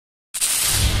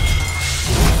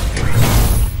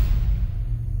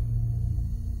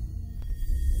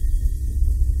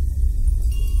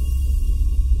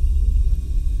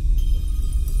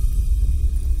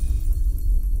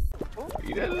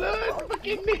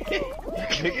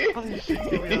Holy shit,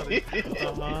 give me all this.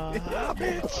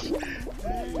 Bitch.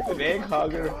 An egg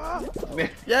hogger.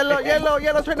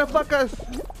 Yellow, trying to fuck us.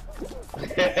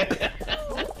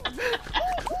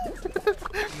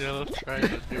 Yellow's trying to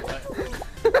do what?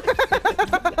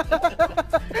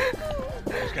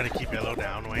 Just gotta keep yellow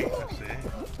down, wait, that's it.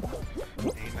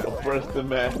 Oppress the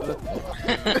man.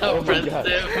 Oppress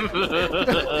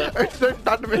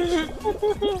him.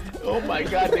 Oh my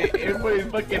god, everybody's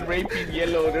fucking raping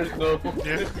yellow. There's no.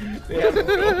 They have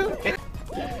no.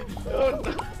 Oh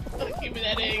no. Give me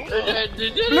that egg.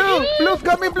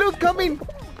 Blue's coming.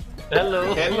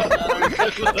 Hello.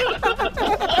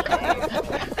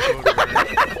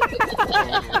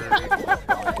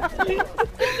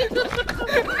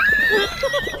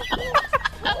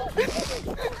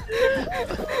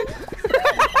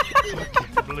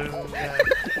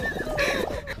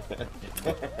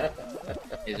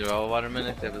 These are all watermelon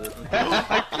except for this one.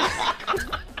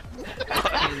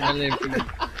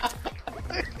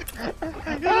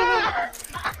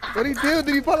 What did he do?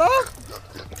 Did he fall off?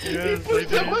 Yes, He put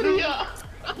somebody up.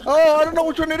 Oh, I don't know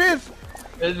which one it is.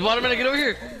 It's watermelon, get over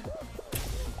here.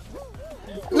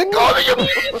 Let go of it, you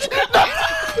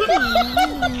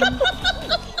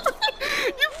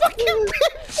You fucking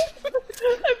bitch!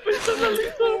 I put some on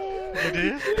Lisa. You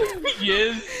did?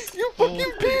 Yes. You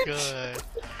fucking bitch! God.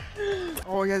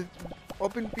 Oh, he has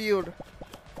open field.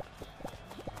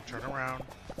 Turn around.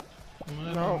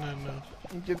 No.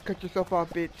 You just cut yourself off,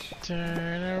 bitch.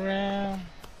 Turn around.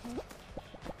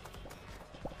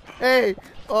 Hey!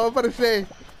 Oh, I was about to say.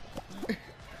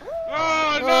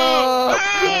 Oh no!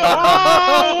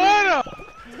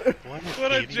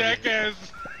 What a jackass!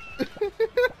 You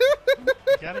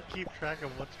gotta keep track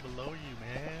of what's below you,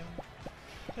 man.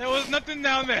 There was nothing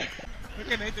down there.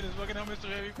 Look at Nathan is looking at Mr.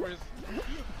 Heavy for his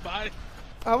body.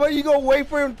 How about you go wait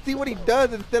for him to see what he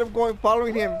does instead of going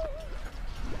following him?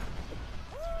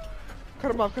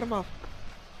 Cut him off.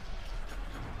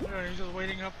 Yeah, he's just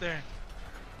waiting up there.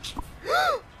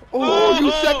 Oh,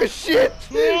 you sack of shit!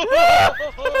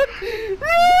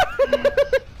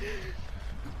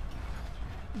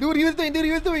 Do what he was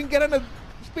doing, get on a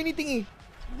spinny thingy.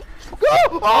 Go!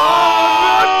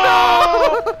 Oh,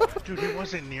 no! Dude, he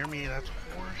wasn't near me, that's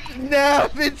horse. Nah,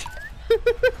 bitch.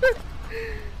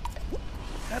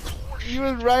 That's horse. He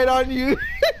was right on you.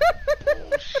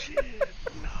 Oh shit,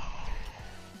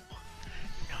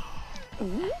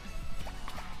 no.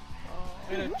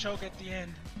 Made a choke at the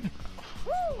end.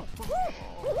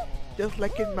 Just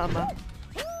like his mama.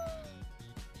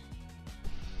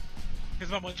 His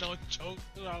mama don't choke.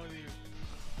 What's wrong with you?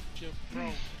 Shit,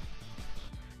 bro.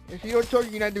 If you don't choke,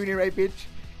 you're not doing it right, bitch.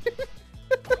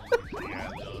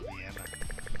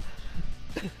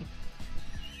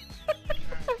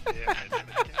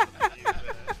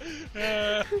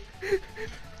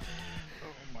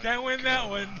 Can't win that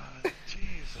one.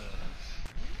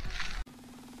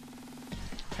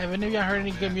 Have any of y'all heard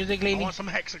any good music I lately? want some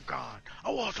hexagon.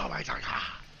 I want some hexagon.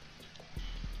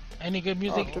 Any good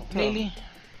music lately?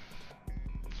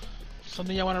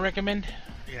 Something y'all want to recommend?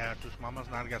 Yeah, tus mamas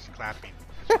nalgas clapping.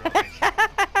 It's real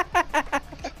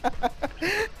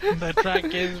nice. The track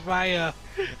is fire.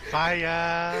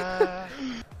 Fire.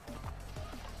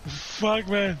 Fuck,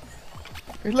 man.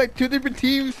 It's like two different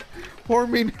teams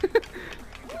forming.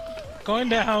 Going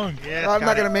down. Yes, I'm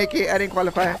not gonna make it. I didn't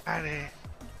qualify. Got it.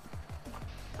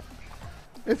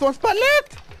 There's one spot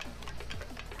left.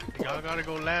 Y'all gotta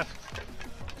go left.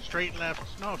 Straight and left.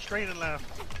 No, straight and left.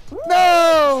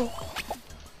 No.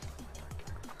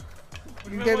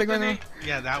 You guys are going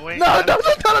Yeah, that way. No, don't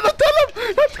tell him.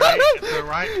 Straight to the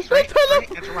right. Straight and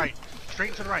to the right.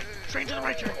 Straight to the right. Straight to the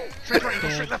right, Jerry. Straight to the right. Go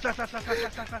straight left,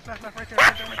 right there.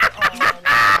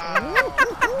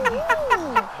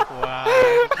 Wow,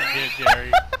 that's what you did,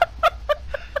 Jerry.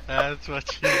 That's what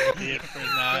you did for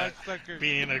not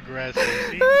being aggressive.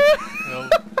 See? No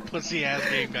pussy ass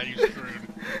game got you screwed.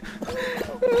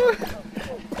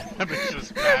 That bitch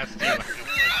just passed you like a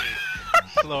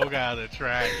fucking slow guy on the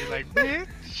track. He's like,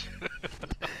 bitch!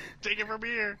 Take it from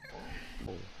here.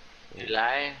 You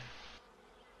lie?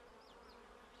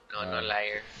 No, no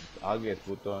liar. I'll get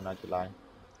puto, not to lie.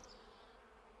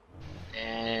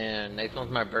 And next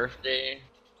one's my birthday.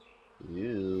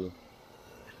 You.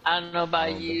 I don't know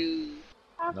about you.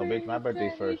 No, bitch, my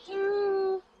birthday's first.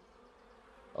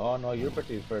 Oh no, your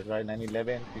birthday's first, right?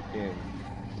 9/11, 15.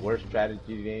 Worst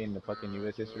strategy day in the fucking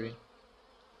US history.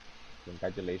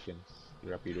 Congratulations,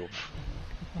 rapido.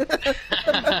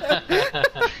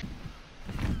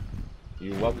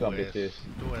 You're welcome, bitches.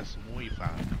 Tú es muy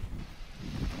fan.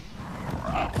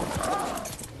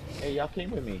 Hey, y'all came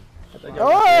with me.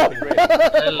 Oh!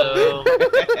 Hello.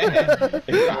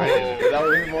 That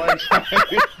was more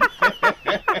exciting.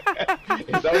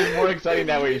 It's always more exciting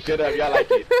that way. Shut up, y'all like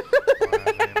it.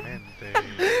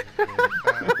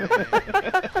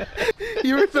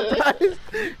 You were surprised?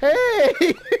 Hey!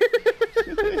 I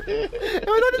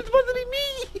thought it's supposed to be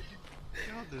me!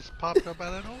 Yo, this popped up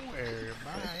out of nowhere.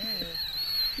 My ass.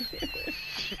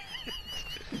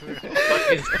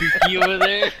 Fucking spooky over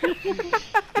there.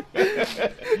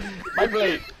 My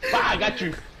blade. Ah, I got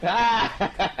you. Ah,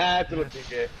 that's what you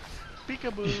get.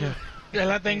 Peekaboo. Ya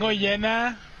la tengo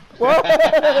llena. Whoa!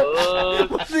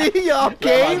 Oh, See, y'all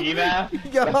came! Vagina.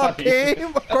 Y'all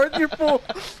came! Of course you're full!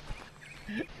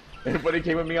 Everybody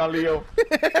came with me on Leo.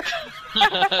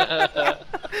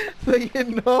 So you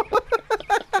know.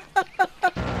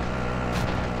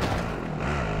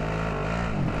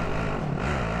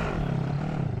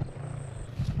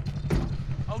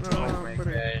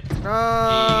 okay.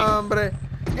 Hombre.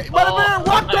 Motherfucker,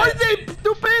 walk towards it,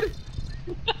 stupid!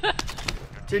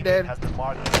 You're dead.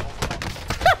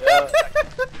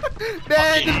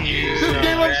 Man, just give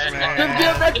him extra money! Just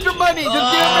give him extra money!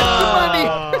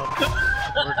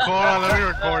 Let me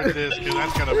record this, because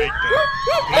that's gonna make the...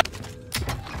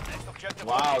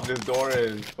 Wow, this door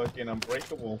is fucking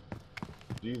unbreakable.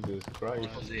 Jesus Christ.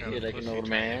 Is it here like an old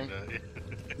man?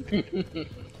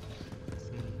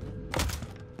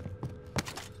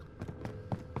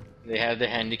 They have the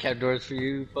handicap doors for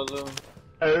you, Polo?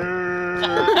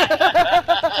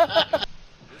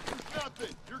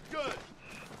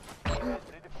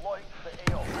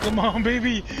 Come on,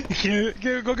 baby. Go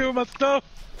give him my stuff.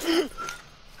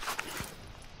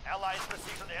 Allied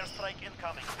precision airstrike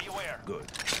incoming. Beware. Good.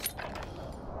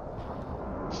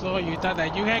 So you thought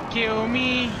that you had killed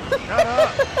me? Shut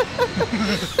up!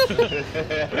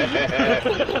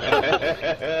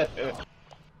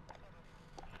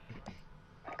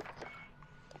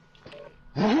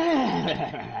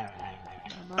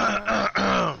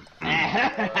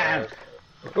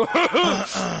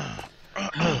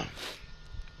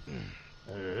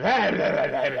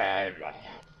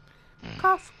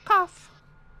 Cough, cough.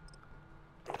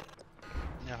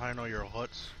 Yeah, I know your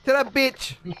huts. To that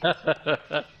bitch!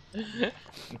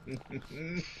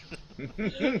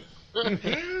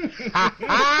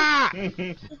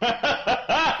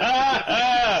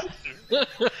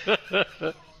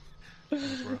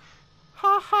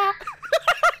 Ha ha!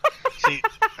 See,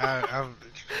 I'm...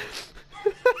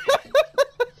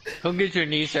 Come get your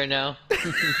niece right now.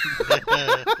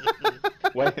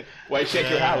 Why shake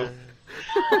your house?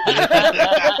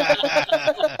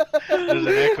 There's an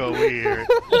echo we hear.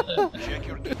 Check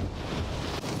your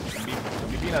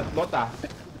Vivina Lota.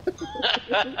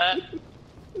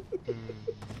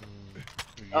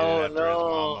 Oh, After his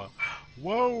no. mama.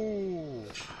 Whoa!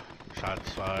 Shots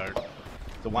fired.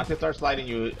 So once it starts sliding,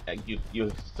 you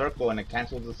circle and it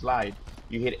cancels the slide.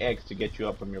 You hit X to get you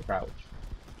up from your crouch.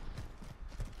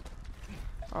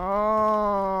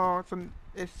 Oh,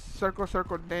 it's circle,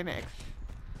 circle, then X.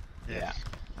 Yes.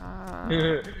 Ah.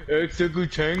 It's a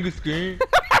good change skin.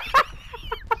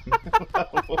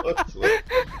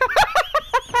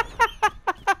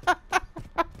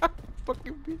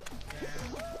 Fucking bitch.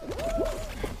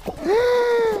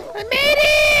 I made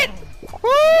it!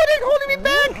 Oh, they're holding me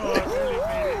back! Oh, it really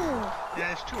made it.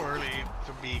 Yeah, it's too early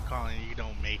to be calling you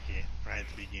don't make it right at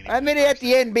the beginning. I made it at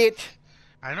the end, bitch.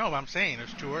 I know, but I'm saying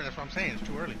it's too early. That's what I'm saying. It's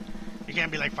too early. You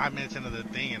can't be like 5 minutes into the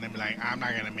thing and then be like, I'm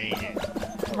not gonna make it.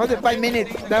 It wasn't 5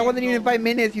 minutes. That wasn't even 5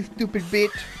 minutes, you stupid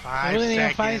bitch. 5 wasn't even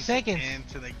seconds 5 seconds.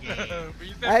 into the game.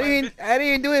 I didn't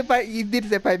even do it, but you did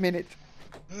say 5 minutes.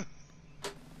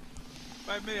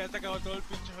 5 minutes, I got all the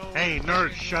pinche hole. Hey,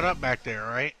 nerd, shut up back there,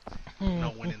 alright?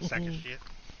 No winning second shit.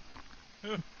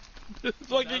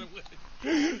 Fucking.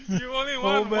 You only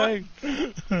Oh, won man.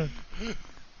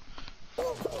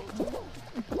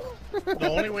 The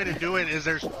only way to do it is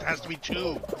there has to be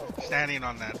 2 standing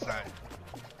on that side.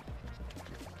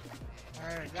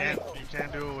 You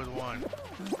can't do it with 1.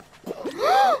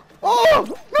 Oh!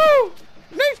 No!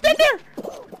 No, stand there!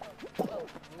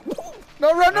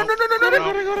 No, run, no, no, no, no,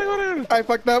 no, no! I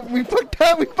fucked up, we fucked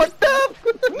up, we fucked up!